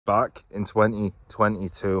Back in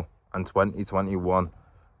 2022 and 2021,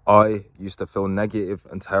 I used to feel negative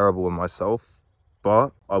and terrible in myself, but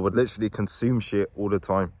I would literally consume shit all the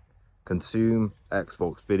time. Consume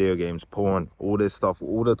Xbox, video games, porn, all this stuff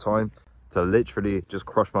all the time to literally just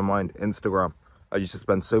crush my mind. Instagram. I used to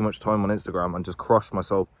spend so much time on Instagram and just crush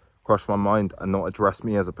myself, crush my mind and not address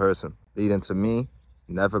me as a person. Leading to me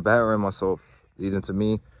never bettering myself. Leading to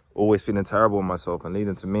me always feeling terrible in myself and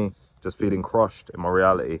leading to me just feeling crushed in my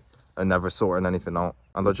reality and never sorting anything out.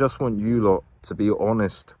 And I just want you lot to be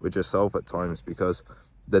honest with yourself at times, because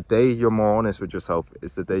the day you're more honest with yourself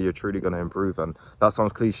is the day you're truly going to improve. And that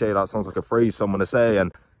sounds cliche, that sounds like a phrase someone to say,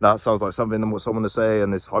 and that sounds like something that someone to say,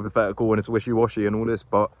 and it's hypothetical and it's wishy-washy and all this,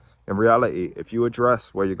 but in reality, if you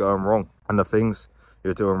address where you're going wrong and the things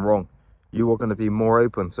you're doing wrong, you are going to be more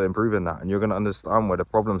open to improving that, and you're going to understand where the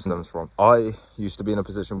problem stems from. I used to be in a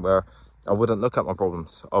position where I wouldn't look at my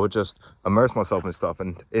problems. I would just immerse myself in stuff.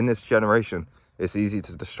 And in this generation, it's easy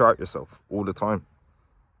to distract yourself all the time.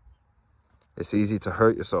 It's easy to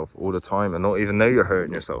hurt yourself all the time and not even know you're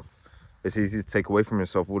hurting yourself. It's easy to take away from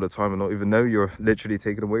yourself all the time and not even know you're literally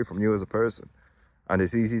taking away from you as a person. And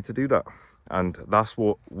it's easy to do that. And that's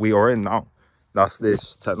what we are in now. That's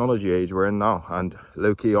this technology age we're in now. And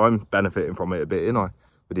low-key, I'm benefiting from it a bit,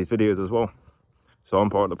 with these videos as well. So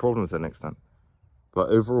I'm part of the problem to an extent. But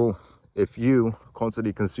overall, if you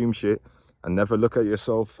constantly consume shit and never look at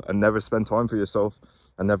yourself and never spend time for yourself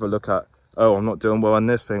and never look at, oh, I'm not doing well in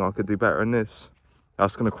this thing, I could do better in this,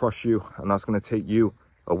 that's going to crush you, and that's going to take you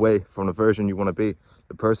away from the version you want to be,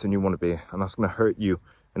 the person you want to be, and that's going to hurt you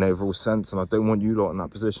in an overall sense. And I don't want you lot in that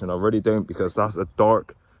position. I really don't, because that's a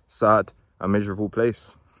dark, sad and miserable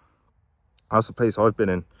place. That's a place I've been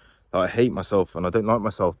in. I hate myself and I don't like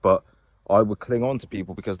myself, but I would cling on to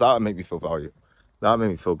people because that would make me feel valued. That made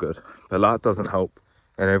me feel good, but that doesn't help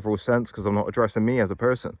in an overall sense because I'm not addressing me as a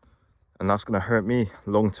person, and that's going to hurt me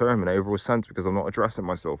long term in an overall sense because I'm not addressing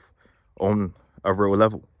myself on a real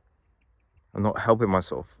level. I'm not helping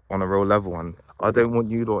myself on a real level, and I don't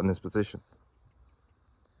want you lot in this position.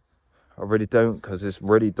 I really don't, because it's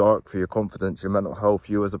really dark for your confidence, your mental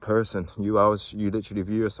health, you as a person, you literally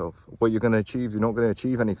view yourself. What you're going to achieve, you're not going to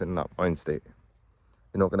achieve anything in that mind state.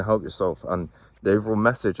 You're not going to help yourself. And the overall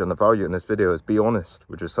message and the value in this video is be honest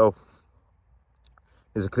with yourself.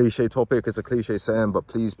 It's a cliche topic, it's a cliche saying, but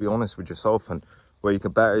please be honest with yourself and where you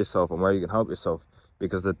can better yourself and where you can help yourself.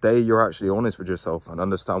 Because the day you're actually honest with yourself and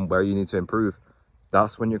understand where you need to improve,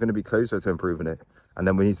 that's when you're going to be closer to improving it. And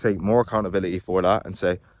then when you take more accountability for that and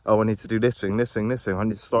say, oh, I need to do this thing, this thing, this thing, I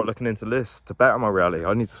need to start looking into this to better my reality,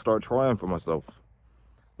 I need to start trying for myself.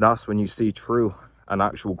 That's when you see true and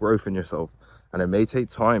actual growth in yourself. And it may take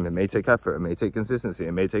time, it may take effort, it may take consistency,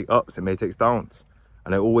 it may take ups, it may take downs.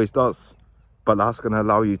 And it always does. But that's going to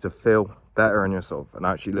allow you to feel better in yourself and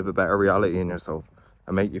actually live a better reality in yourself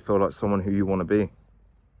and make you feel like someone who you want to be.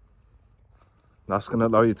 That's going to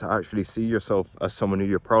allow you to actually see yourself as someone who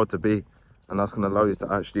you're proud to be. And that's going to allow you to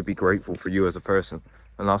actually be grateful for you as a person.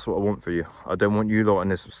 And that's what I want for you. I don't want you lot in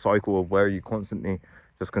this cycle of where you constantly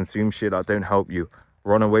just consume shit that don't help you.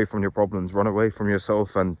 Run away from your problems, run away from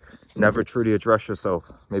yourself and never truly address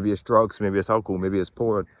yourself. Maybe it's drugs, maybe it's alcohol, maybe it's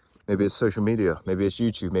porn, maybe it's social media, maybe it's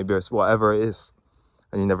YouTube, maybe it's whatever it is.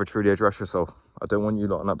 And you never truly address yourself. I don't want you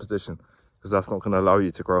lot in that position because that's not going to allow you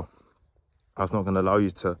to grow. That's not going to allow you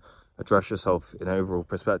to address yourself in an overall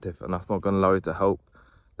perspective, and that's not going to allow you to help.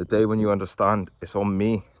 The day when you understand it's on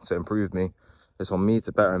me to improve me, it's on me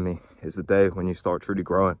to better me, is the day when you start truly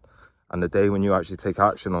growing. And the day when you actually take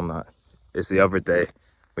action on that is the other day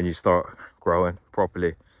when you start growing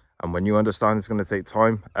properly. And when you understand it's going to take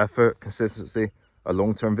time, effort, consistency, a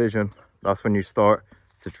long-term vision, that's when you start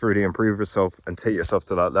to truly improve yourself and take yourself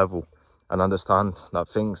to that level and understand that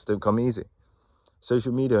things don't come easy.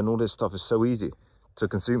 Social media and all this stuff is so easy to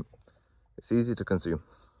consume. It's easy to consume.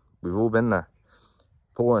 We've all been there.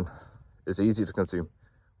 Porn is easy to consume.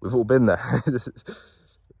 We've all been there.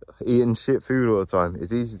 Eating shit food all the time.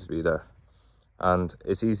 It's easy to be there. And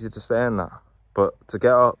it's easy to stay in that. But to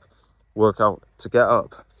get up, work out, to get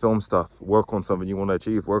up, film stuff, work on something you want to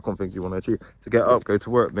achieve, work on things you want to achieve. To get up, go to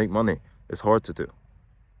work, make money. It's hard to do.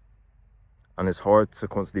 And it's hard to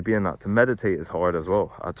constantly be in that. To meditate is hard as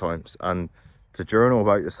well at times. And to journal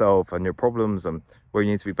about yourself and your problems and where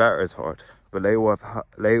you need to be better is hard. But they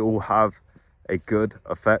all have a good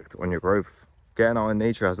effect on your growth. Getting out in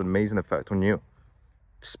nature has an amazing effect on you.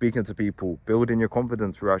 Speaking to people, building your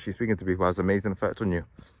confidence through actually speaking to people has an amazing effect on you.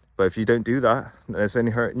 But if you don't do that, then it's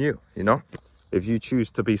only hurting you, If you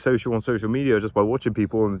choose to be social on social media just by watching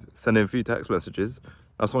people and sending a few text messages,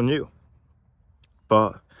 that's on you.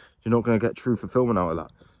 But you're not going to get true fulfillment out of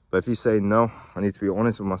that. But if you say, no, I need to be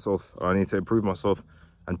honest with myself, or I need to improve myself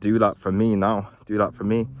and do that for me now, do that for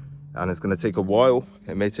me, and it's going to take a while,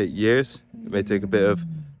 it may take years, it may take a bit of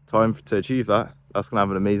time to achieve that, that's going to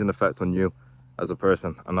have an amazing effect on you as a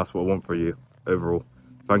person. And that's what I want for you overall.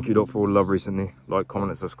 Thank you, Doc, for all the love recently. Like,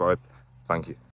 comment and subscribe. Thank you.